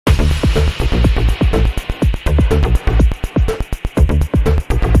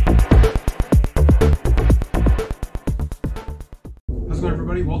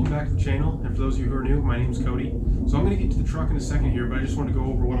name's Cody. So I'm going to get to the truck in a second here, but I just want to go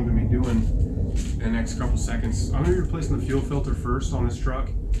over what I'm going to be doing in the next couple seconds. I'm going to be replacing the fuel filter first on this truck.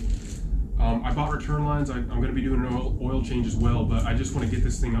 I bought return lines. I'm going to be doing an oil change as well, but I just want to get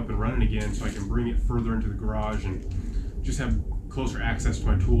this thing up and running again so I can bring it further into the garage and just have closer access to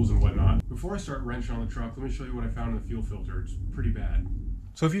my tools and whatnot. Before I start wrenching on the truck, let me show you what I found in the fuel filter. It's pretty bad.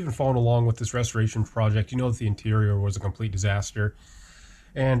 So if you've been following along with this restoration project, you know that the interior was a complete disaster.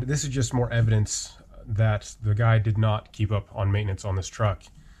 And this is just more evidence that the guy did not keep up on maintenance on this truck.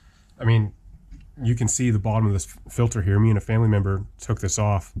 I mean, you can see the bottom of this filter here. Me and a family member took this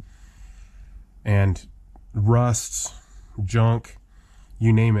off. And rust, junk,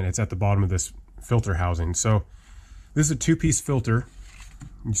 you name it, it's at the bottom of this filter housing. So this is a two-piece filter.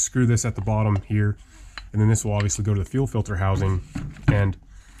 You screw this at the bottom here, and then this will obviously go to the fuel filter housing, and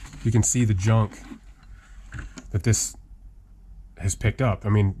you can see the junk that this has picked up. I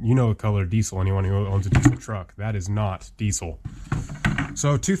mean, you know the color diesel, anyone who owns a diesel truck. That is not diesel.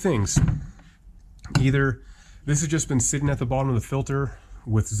 So two things. Either this has just been sitting at the bottom of the filter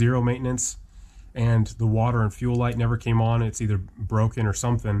with zero maintenance, and the water and fuel light never came on. It's either broken or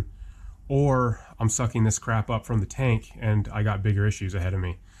something, or I'm sucking this crap up from the tank and I got bigger issues ahead of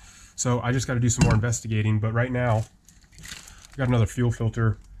me. So I just got to do some more investigating. But right now I got another fuel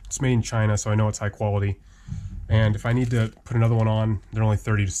filter. It's made in China, so I know it's high quality, and if I need to put another one on, they're only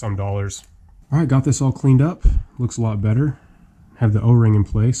 $30 to some. All right, got this all cleaned up. Looks a lot better. Have the O-ring in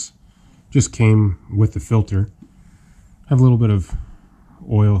place. Just came with the filter. Have a little bit of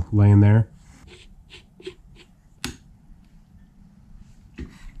oil laying there.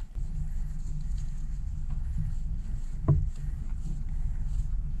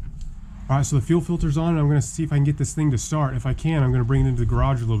 All right, so the fuel filter's on, and I'm going to see if I can get this thing to start. If I can, I'm going to bring it into the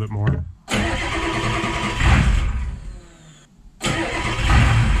garage a little bit more.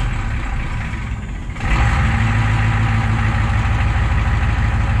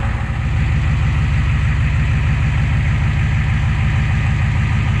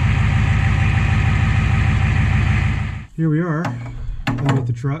 Here we are, with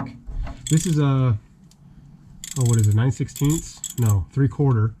the truck. This is a, oh, what is it, 9/16? No,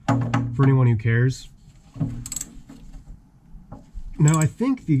 3/4, for anyone who cares. Now, I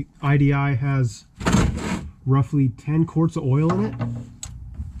think the IDI has roughly 10 quarts of oil in it.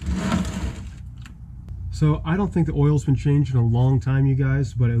 So I don't think the oil's been changed in a long time, you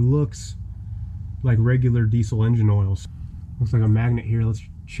guys, but it looks like regular diesel engine oils. Looks like a magnet here. Let's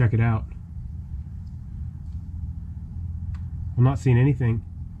check it out. I'm not seeing anything.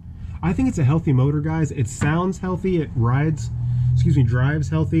 I think it's a healthy motor, guys. It sounds healthy. It drives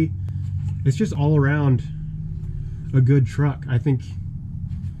healthy. It's just all around a good truck. I think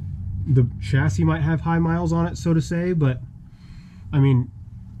the chassis might have high miles on it, so to say, but I mean,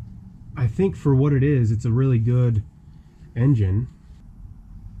 I think for what it is, it's a really good engine.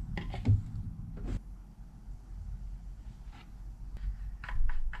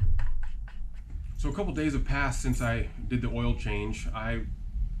 So a couple days have passed since I did the oil change. I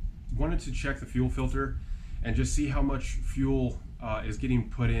wanted to check the fuel filter and just see how much fuel is getting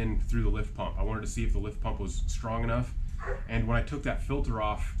put in through the lift pump. I wanted to see if the lift pump was strong enough, and when I took that filter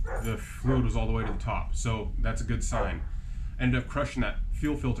off, the fluid was all the way to the top, so that's a good sign. I ended up crushing that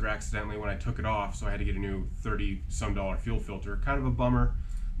fuel filter accidentally when I took it off, so I had to get a new $30-some fuel filter. Kind of a bummer,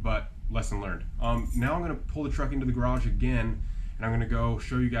 but lesson learned. Now I'm going to pull the truck into the garage again, and I'm going to go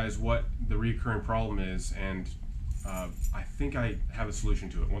show you guys what the recurring problem is, and I think I have a solution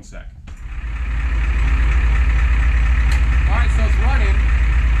to it. One sec. Alright, so it's running.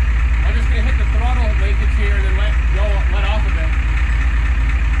 I'm just going to hit the throttle linkage here and then let off of it.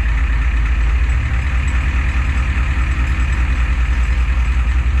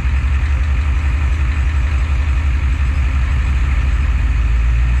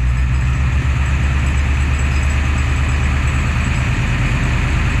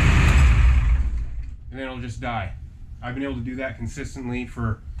 And then it'll just die. I've been able to do that consistently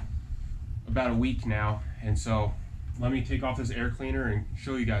for about a week now, and so let me take off this air cleaner and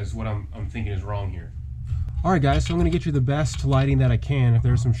show you guys what I'm thinking is wrong here. Alright guys, so I'm going to get you the best lighting that I can. If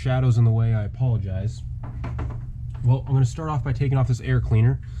there's some shadows in the way, I apologize. Well, I'm going to start off by taking off this air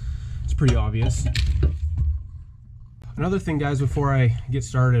cleaner. It's pretty obvious. Another thing, guys, before I get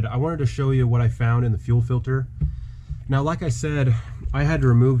started, I wanted to show you what I found in the fuel filter. Now, like I said, I had to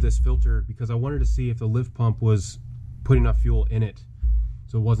remove this filter because I wanted to see if the lift pump was putting enough fuel in it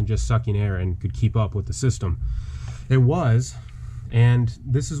so it wasn't just sucking air and could keep up with the system. It was, and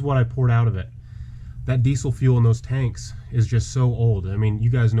this is what I poured out of it. That diesel fuel in those tanks is just so old. I mean, you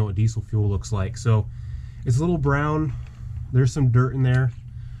guys know what diesel fuel looks like. So it's a little brown. There's some dirt in there,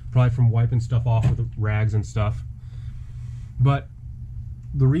 probably from wiping stuff off with rags and stuff. But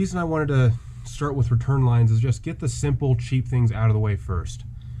the reason I wanted to start with return lines is just get the simple, cheap things out of the way first.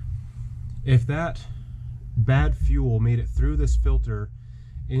 If that bad fuel made it through this filter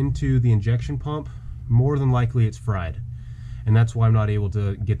into the injection pump, more than likely it's fried. And that's why I'm not able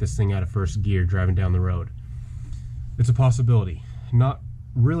to get this thing out of first gear driving down the road. It's a possibility. Not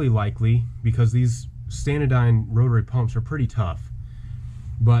really likely, because these Stanadyne rotary pumps are pretty tough.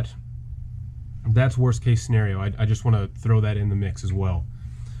 But that's worst case scenario. I just want to throw that in the mix as well.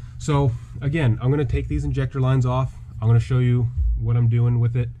 So again, I'm going to take these injector lines off. I'm going to show you what I'm doing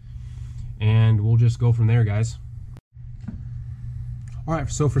with it, and we'll just go from there, guys. All right,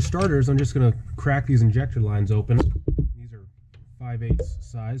 so for starters, I'm just going to crack these injector lines open. These are 5/8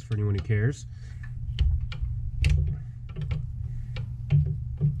 size for anyone who cares.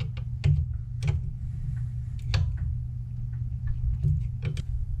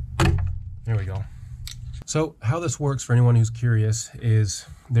 There we go. So how this works, for anyone who's curious, is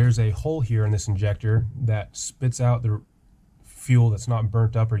there's a hole here in this injector that spits out the fuel that's not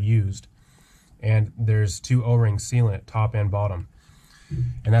burnt up or used, and there's two O-rings sealing it, top and bottom,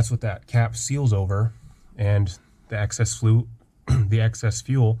 and that's what that cap seals over, and the excess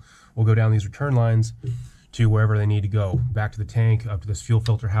fuel will go down these return lines to wherever they need to go, back to the tank, up to this fuel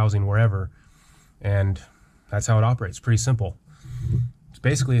filter housing, wherever, and that's how it operates. Pretty simple. It's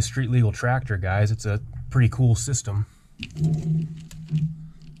basically a street legal tractor, guys. It's a pretty cool system.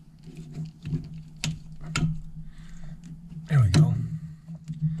 There we go.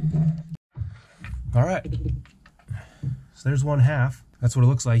 All right, so there's one half. That's what it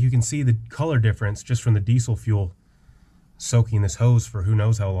looks like. You can see the color difference just from the diesel fuel soaking this hose for who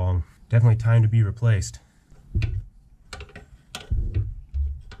knows how long. Definitely time to be replaced.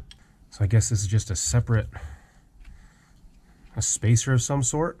 So I guess this is just a separate, a spacer of some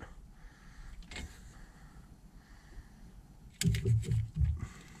sort.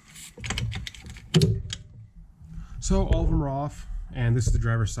 So all of them are off, and this is the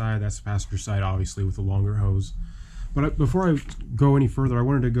driver's side, that's the passenger side, obviously, with the longer hose. But before I go any further, I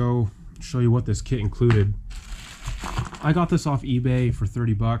wanted to go show you what this kit included. I got this off eBay for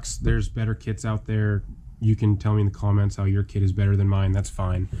 30 bucks. There's better kits out there. You can tell me in the comments how your kit is better than mine, that's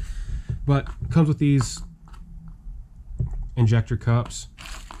fine. But it comes with these injector cups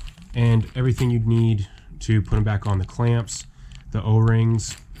and everything you'd need to put them back on, the clamps, the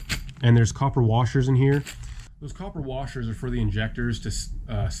O-rings, and there's copper washers in here. Those copper washers are for the injectors to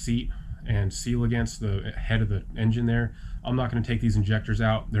seat and seal against the head of the engine there. I'm not going to take these injectors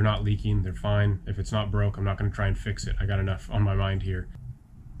out. They're not leaking. They're fine. If it's not broke, I'm not going to try and fix it. I got enough on my mind here.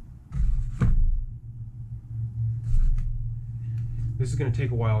 This is going to take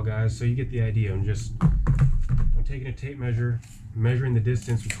a while, guys, so you get the idea. I'm taking a tape measure, measuring the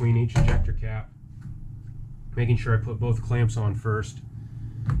distance between each injector cap, making sure I put both clamps on first,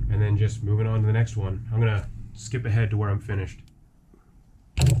 and then just moving on to the next one. I'm going to skip ahead to where I'm finished.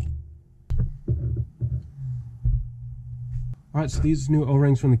 Alright, so these new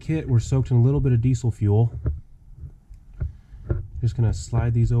O-rings from the kit were soaked in a little bit of diesel fuel. Just going to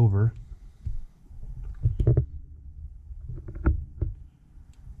slide these over.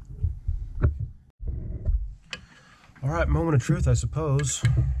 Alright, moment of truth, I suppose.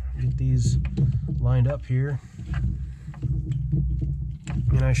 Get these lined up here.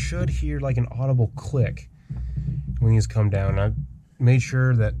 And I should hear like an audible click when these come down. I made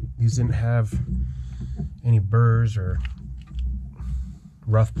sure that these didn't have any burrs or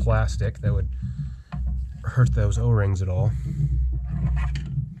rough plastic that would hurt those O-rings at all.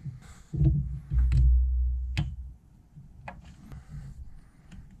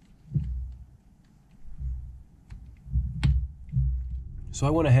 So I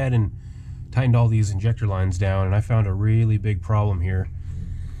went ahead and tightened all these injector lines down, and I found a really big problem here.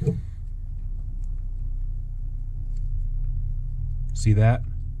 See that?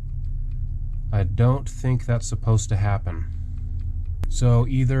 I don't think that's supposed to happen. So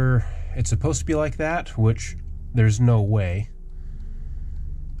either it's supposed to be like that, which there's no way.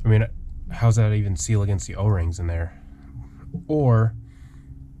 I mean, how's that even seal against the O-rings in there? Or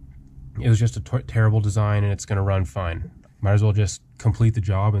it was just a terrible design and it's going to run fine. Might as well just complete the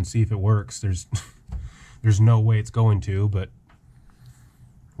job and see if it works. There's no way it's going to, but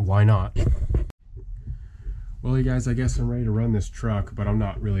why not? Well, you guys, I guess I'm ready to run this truck, but I'm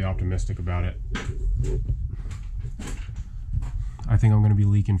not really optimistic about it. I think I'm going to be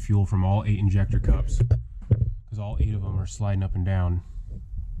leaking fuel from all 8 injector cups, because all 8 of them are sliding up and down.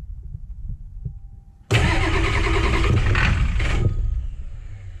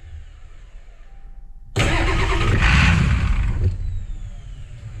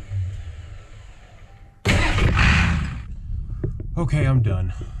 Okay, I'm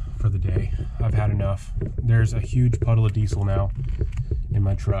done for the day. I've had enough. There's a huge puddle of diesel now in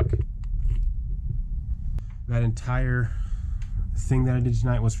my truck. That entire thing that I did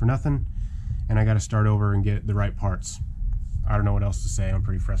tonight was for nothing, and I got to start over and get the right parts. I don't know what else to say. I'm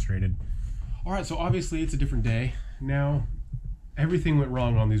pretty frustrated. All right, so obviously it's a different day. Now, everything went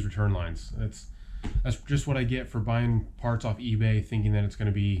wrong on these return lines. That's just what I get for buying parts off eBay thinking that it's going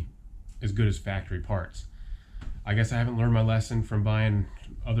to be as good as factory parts. I guess I haven't learned my lesson from buying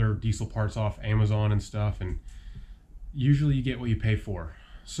other diesel parts off Amazon and stuff, and usually you get what you pay for.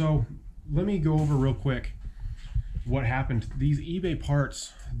 So let me go over real quick what happened. These eBay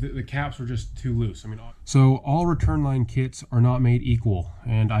parts, the caps were just too loose. I mean, so all return line kits are not made equal,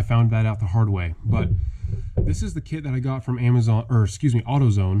 and I found that out the hard way. But this is the kit that I got from Amazon, or excuse me,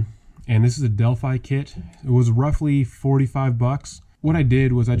 AutoZone, and this is a Delphi kit. It was roughly 45 bucks. What I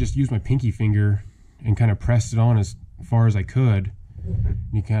did was I just used my pinky finger and kind of pressed it on as far as I could.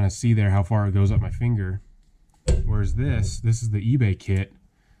 You kind of see there how far it goes up my finger. Whereas this is the eBay kit.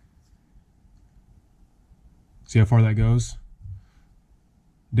 See how far that goes?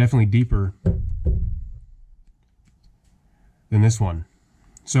 Definitely deeper than this one.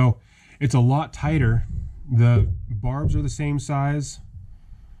 So it's a lot tighter. The barbs are the same size.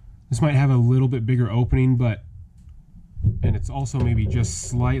 This might have a little bit bigger opening, and it's also maybe just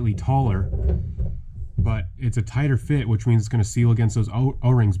slightly taller, but it's a tighter fit, which means it's going to seal against those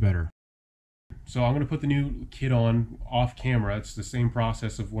O-rings better. So I'm going to put the new kit on off camera. It's the same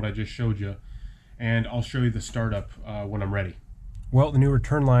process of what I just showed you, and I'll show you the startup when I'm ready. Well, the new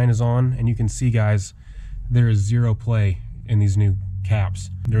return line is on, and you can see, guys, there is zero play in these new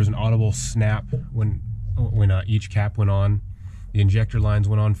caps. There's an audible snap when each cap went on. The injector lines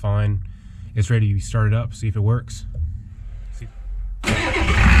went on fine. It's ready to be started up. See if it works.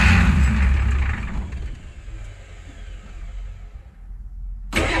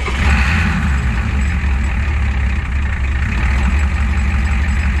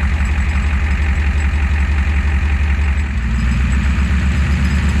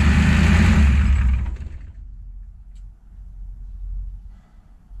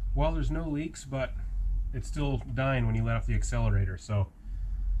 Well, there's no leaks, but it's still dying when you let off the accelerator, so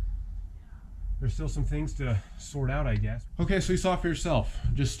there's still some things to sort out, I guess. Okay, so you saw for yourself,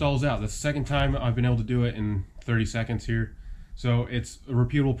 just stalls out. That's the second time I've been able to do it in 30 seconds here. So it's a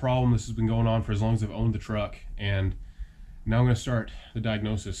repeatable problem. This has been going on for as long as I've owned the truck, and now I'm going to start the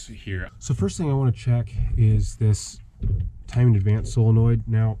diagnosis here. So first thing I want to check is this time in advance solenoid.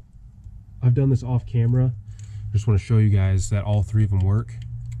 Now, I've done this off camera. I just want to show you guys that all three of them work.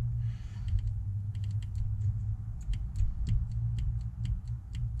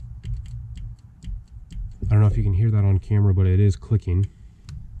 I don't know if you can hear that on camera, but it is clicking.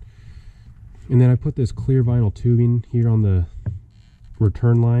 And then I put this clear vinyl tubing here on the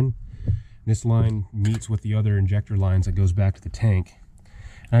return line. This line meets with the other injector lines that goes back to the tank.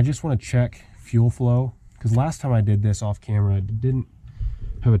 And I just want to check fuel flow, because last time I did this off camera, it didn't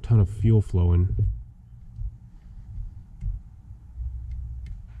have a ton of fuel flowing.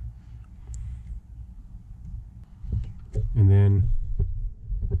 And then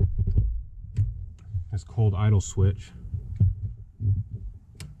this cold idle switch,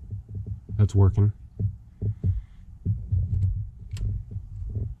 that's working.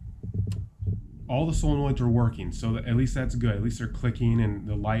 All the solenoids are working, so at least that's good. At least they're clicking, and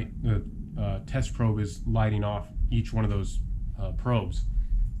the test probe is lighting off each one of those probes.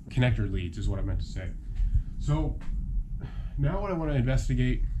 Connector leads is what I meant to say. So now what I want to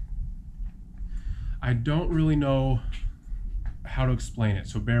investigate, I don't really know how to explain it,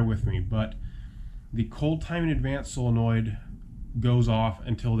 so bear with me, but the cold time in advance solenoid goes off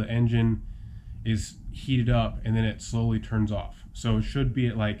until the engine is heated up, and then it slowly turns off. So it should be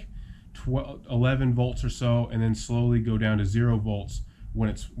at like 11 volts or so, and then slowly go down to 0 volts when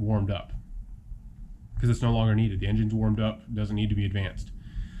it's warmed up, because it's no longer needed. The engine's warmed up, doesn't need to be advanced.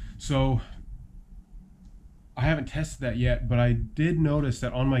 So I haven't tested that yet, but I did notice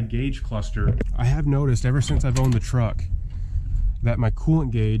that on my gauge cluster, I have noticed ever since I've owned the truck that my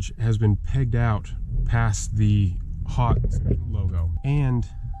coolant gauge has been pegged out past the hot logo, and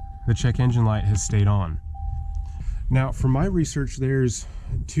the check engine light has stayed on. Now, from my research, there's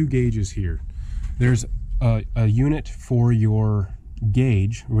two gauges here. There's a unit for your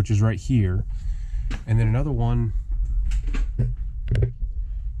gauge, which is right here, and then another one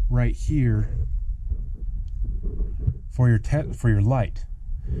right here for your light.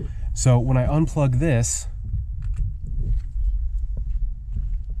 So when I unplug this,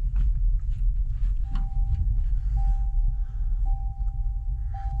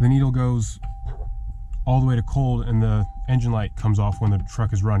 the needle goes all the way to cold, and the engine light comes off when the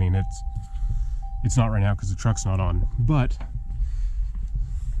truck is running. It's not right now because the truck's not on. But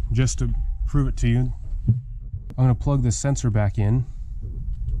just to prove it to you, I'm going to plug this sensor back in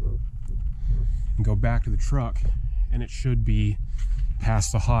and go back to the truck, and it should be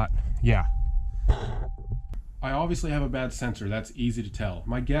past the hot. Yeah. I obviously have a bad sensor. That's easy to tell.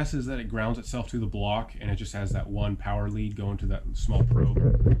 My guess is that it grounds itself to the block and it just has that one power lead going to that small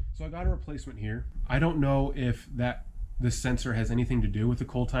probe. So I got a replacement here. I don't know if this sensor has anything to do with the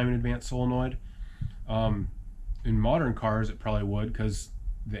cold time in advance solenoid. In modern cars it probably would, because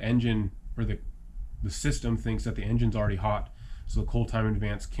the engine or the system thinks that the engine's already hot, so the cold time in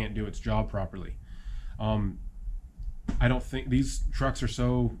advance can't do its job properly. I don't think these trucks are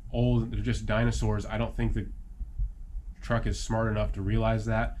so old, they're just dinosaurs. I don't think the truck is smart enough to realize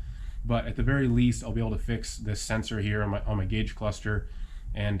that, but at the very least I'll be able to fix this sensor here on my gauge cluster,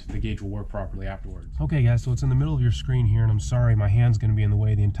 and the gauge will work properly afterwards. Okay guys, so it's in the middle of your screen here, and I'm sorry my hand's going to be in the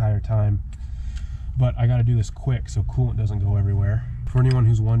way the entire time, but I got to do this quick so coolant doesn't go everywhere. For anyone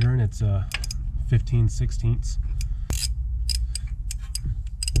who's wondering, it's 15/16.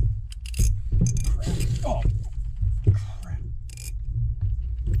 Oh crap.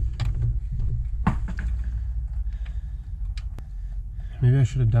 Maybe I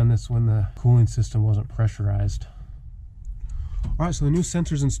should have done this when the cooling system wasn't pressurized. Alright, so the new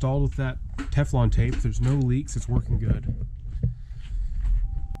sensor's installed with that Teflon tape. There's no leaks, it's working good.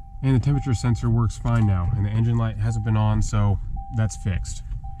 And the temperature sensor works fine now, and the engine light hasn't been on, so that's fixed.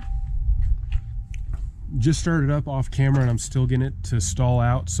 Just started up off camera and I'm still getting it to stall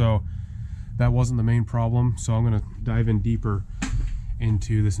out, so that wasn't the main problem. So I'm going to dive in deeper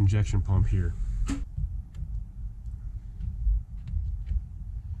into this injection pump here.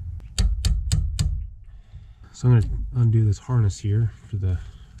 So I'm going to undo this harness here for the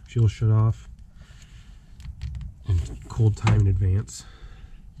fuel shut off and cold time in advance.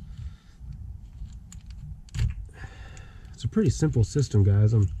 It's a pretty simple system,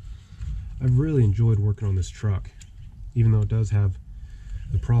 guys. I've really enjoyed working on this truck, even though it does have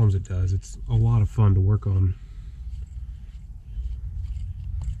the problems it does. It's a lot of fun to work on.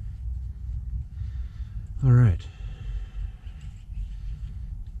 All right,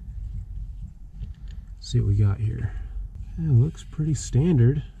 see what we got here. It looks pretty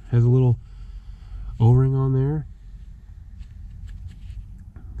standard. Has a little O-ring on there.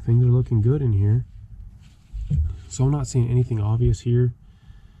 Things are looking good in here. So I'm not seeing anything obvious here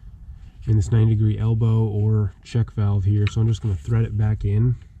in this 90-degree elbow or check valve here. So I'm just going to thread it back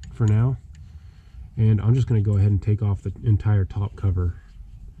in for now. And I'm just going to go ahead and take off the entire top cover.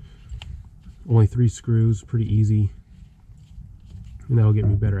 Only 3 screws, pretty easy. And that'll get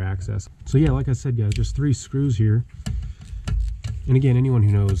me better access. So yeah, like I said guys, just 3 screws here. And again, anyone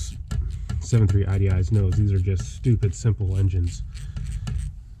who knows 7.3 IDIs knows these are just stupid simple engines.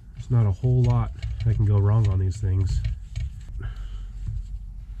 There's not a whole lot that can go wrong on these things.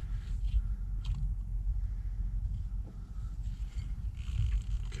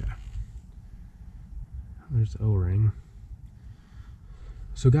 Okay, there's the O-ring.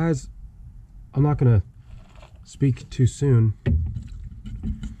 So guys, I'm not gonna speak too soon,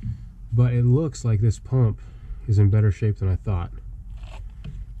 but it looks like this pump is in better shape than I thought.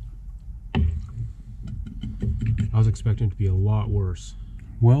 I was expecting it to be a lot worse.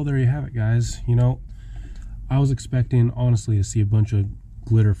 Well, there you have it, guys. You know, I was expecting, honestly, to see a bunch of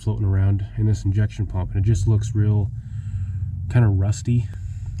glitter floating around in this injection pump, and it just looks real kind of rusty.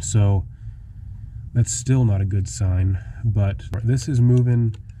 So that's still not a good sign, but this is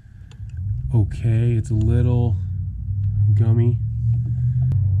moving okay. It's a little gummy.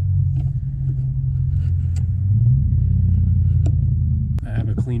 I have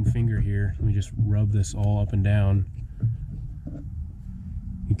a clean finger here. Let me just rub this all up and down.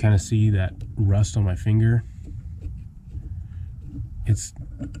 You kind of see that rust on my finger. It's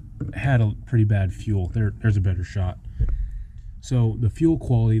had a pretty bad fuel. There's a better shot. So the fuel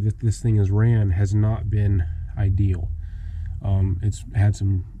quality that this thing has ran has not been ideal. It's had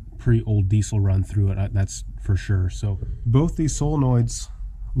some pretty old diesel run through it, that's for sure. So both these solenoids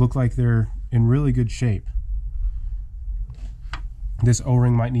look like they're in really good shape. This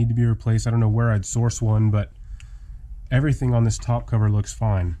O-ring might need to be replaced. I don't know where I'd source one, but everything on this top cover looks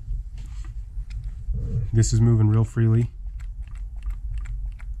fine. This is moving real freely.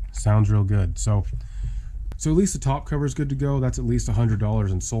 Sounds real good. So at least the top cover is good to go. That's at least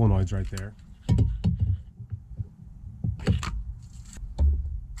 $100 in solenoids right there.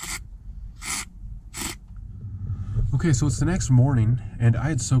 Okay, so it's the next morning, and I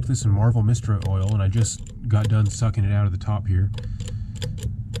had soaked this in Marvel Mistra oil, and I just got done sucking it out of the top here.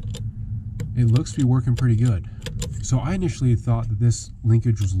 It looks to be working pretty good. So I initially thought that this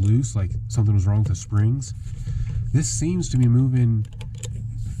linkage was loose, like something was wrong with the springs. This seems to be moving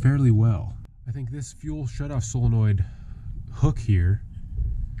fairly well. I think this fuel shutoff solenoid hook here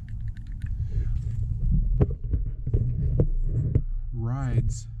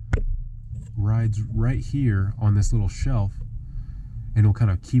rides right here on this little shelf, and it'll kind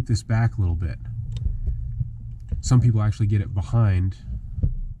of keep this back a little bit. Some people actually get it behind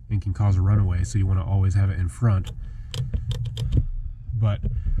and can cause a runaway, so you want to always have it in front. But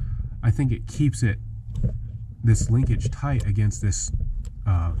I think it keeps this linkage tight against this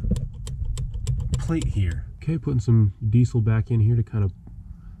plate here. Okay, putting some diesel back in here to kind of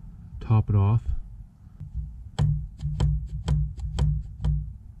top it off.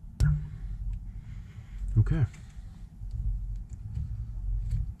 Okay.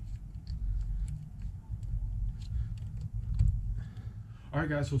 All right,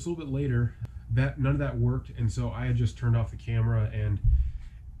 guys, so it's a little bit later. None of that worked, and so I had just turned off the camera, and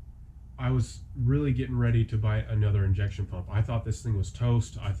I was really getting ready to buy another injection pump. I thought this thing was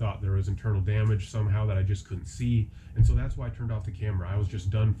toast. I thought there was internal damage somehow that I just couldn't see, and so that's why I turned off the camera. I was just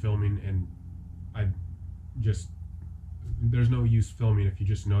done filming, and there's no use filming if you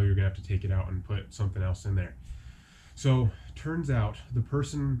just know you're gonna have to take it out and put something else in there. So turns out the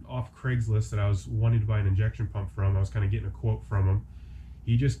person off Craigslist that I was wanting to buy an injection pump from, I was kind of getting a quote from him.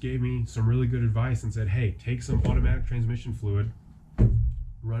 He just gave me some really good advice and said, hey, take some automatic transmission fluid,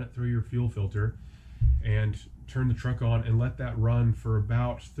 run it through your fuel filter, and turn the truck on and let that run for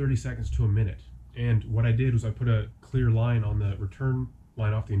about 30 seconds to a minute. And what I did was I put a clear line on the return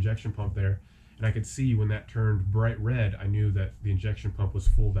line off the injection pump there, and I could see when that turned bright red, I knew that the injection pump was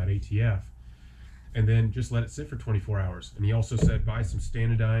full of that ATF. And then just let it sit for 24 hours. And he also said, buy some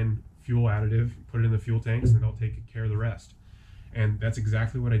Standardine fuel additive, put it in the fuel tanks, and they'll take care of the rest. And that's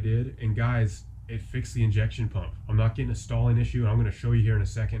exactly what I did. And guys, it fixed the injection pump. I'm not getting a stalling issue, and I'm going to show you here in a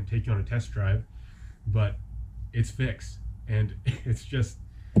second, take you on a test drive, but it's fixed. And it's just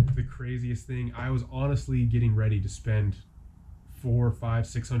the craziest thing. I was honestly getting ready to spend $400,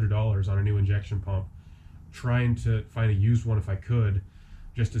 $500, $600 on a new injection pump, trying to find a used one if I could,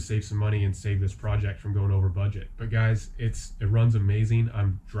 just to save some money and save this project from going over budget. But guys, it runs amazing.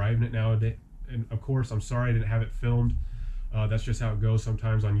 I'm driving it nowadays, and of course, I'm sorry I didn't have it filmed. That's just how it goes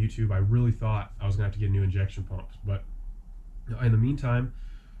sometimes on YouTube. I really thought I was gonna have to get a new injection pump, but in the meantime,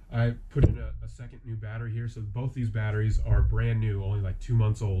 I put in a second new battery here. So both these batteries are brand new, only like 2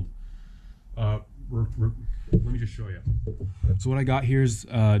 months old. Let me just show you. So what I got here is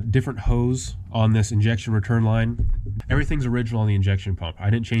a different hose on this injection return line. Everything's original on the injection pump. I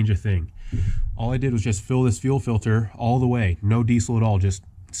didn't change a thing. All I did was just fill this fuel filter all the way, no diesel at all, just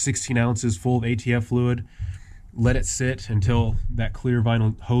 16 ounces full of ATF fluid. Let it sit until that clear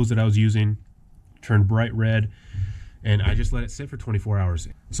vinyl hose that I was using turned bright red, and I just let it sit for 24 hours.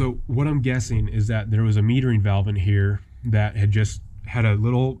 So what I'm guessing is that there was a metering valve in here that had just had a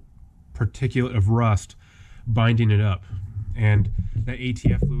little particulate of rust binding it up, and that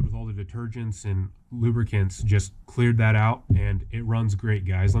ATF fluid with all the detergents and lubricants just cleared that out, and it runs great,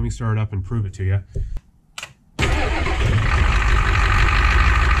 guys. Let me start it up and prove it to you.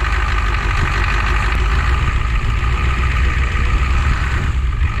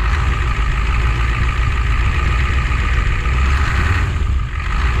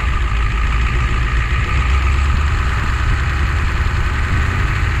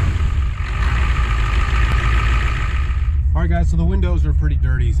 So the windows are pretty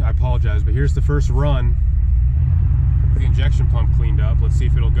dirty, I apologize, but here's the first run. The injection pump cleaned up. Let's see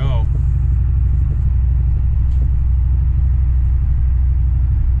if it'll go.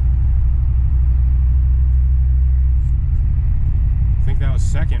 I think that was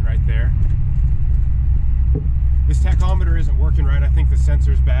second right there. This tachometer isn't working right. I think the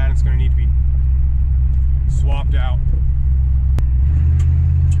sensor's bad. It's going to need to be swapped out.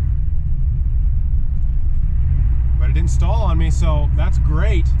 But it didn't stall on me, so that's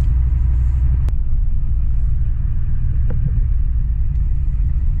great.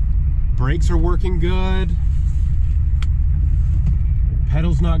 Brakes are working good.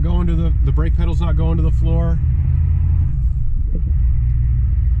 Pedal's not going to the brake pedal's not going to the floor.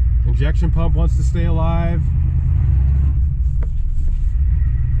 Injection pump wants to stay alive.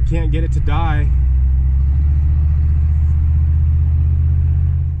 Can't get it to die.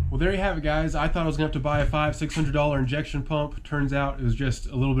 Well, there you have it, guys. I thought I was gonna have to buy a $500, $600 injection pump. Turns out it was just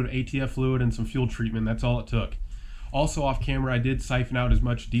a little bit of ATF fluid and some fuel treatment. That's all it took. Also off camera, I did siphon out as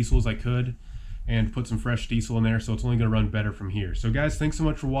much diesel as I could and put some fresh diesel in there, so it's only gonna run better from here. So guys, thanks so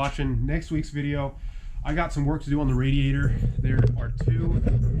much for watching. Next week's video, I got some work to do on the radiator. There are 2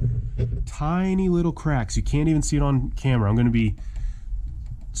 tiny little cracks. You can't even see it on camera. I'm going to be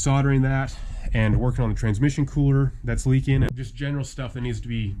soldering that and working on the transmission cooler that's leaking, and just general stuff that needs to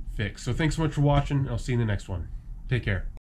be fixed. So thanks so much for watching. I'll see you in the next one. Take care.